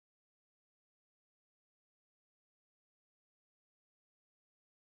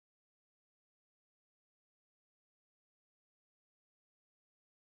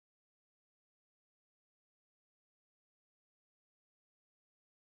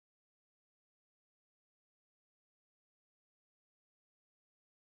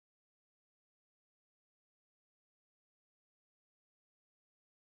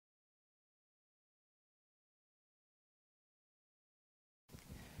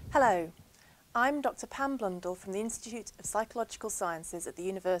Hello, I'm Dr. Pam Blundell from the Institute of Psychological Sciences at the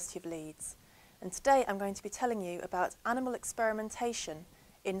University of Leeds, and today I'm going to be telling you about animal experimentation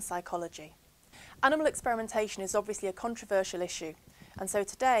in psychology. Animal experimentation is obviously a controversial issue, and so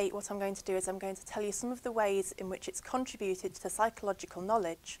today what I'm going to do is I'm going to tell you some of the ways in which it's contributed to psychological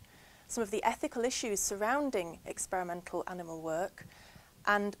knowledge, some of the ethical issues surrounding experimental animal work,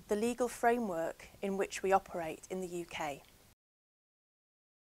 and the legal framework in which we operate in the UK.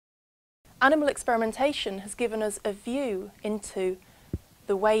 Animal experimentation has given us a view into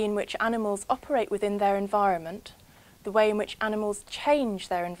the way in which animals operate within their environment, the way in which animals change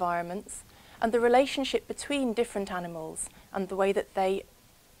their environments, and the relationship between different animals and the way that they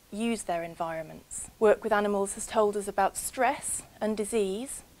use their environments. Work with animals has told us about stress and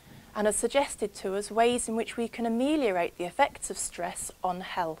disease and has suggested to us ways in which we can ameliorate the effects of stress on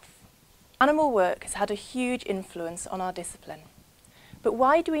health. Animal work has had a huge influence on our discipline. But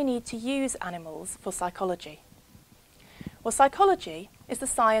why do we need to use animals for psychology? Well, psychology is the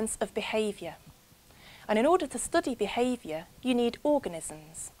science of behaviour. And in order to study behaviour, you need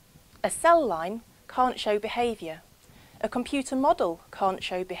organisms. A cell line can't show behaviour. A computer model can't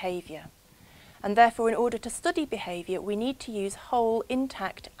show behaviour. And therefore, in order to study behaviour, we need to use whole,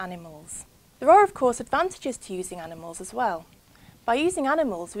 intact animals. There are, of course, advantages to using animals as well. By using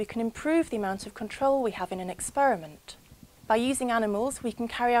animals, we can improve the amount of control we have in an experiment. By using animals, we can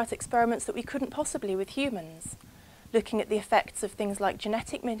carry out experiments that we couldn't possibly with humans, looking at the effects of things like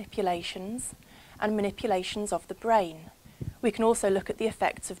genetic manipulations and manipulations of the brain. We can also look at the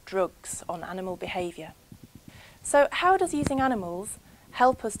effects of drugs on animal behaviour. So how does using animals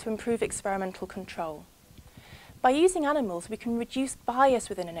help us to improve experimental control? By using animals, we can reduce bias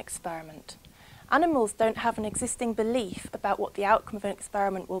within an experiment. Animals don't have an existing belief about what the outcome of an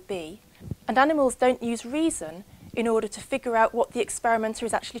experiment will be, and animals don't use reason in order to figure out what the experimenter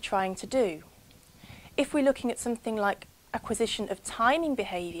is actually trying to do. If we're looking at something like acquisition of timing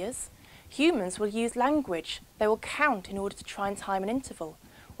behaviours, humans will use language. They will count in order to try and time an interval,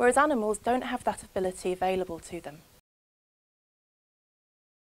 whereas animals don't have that ability available to them.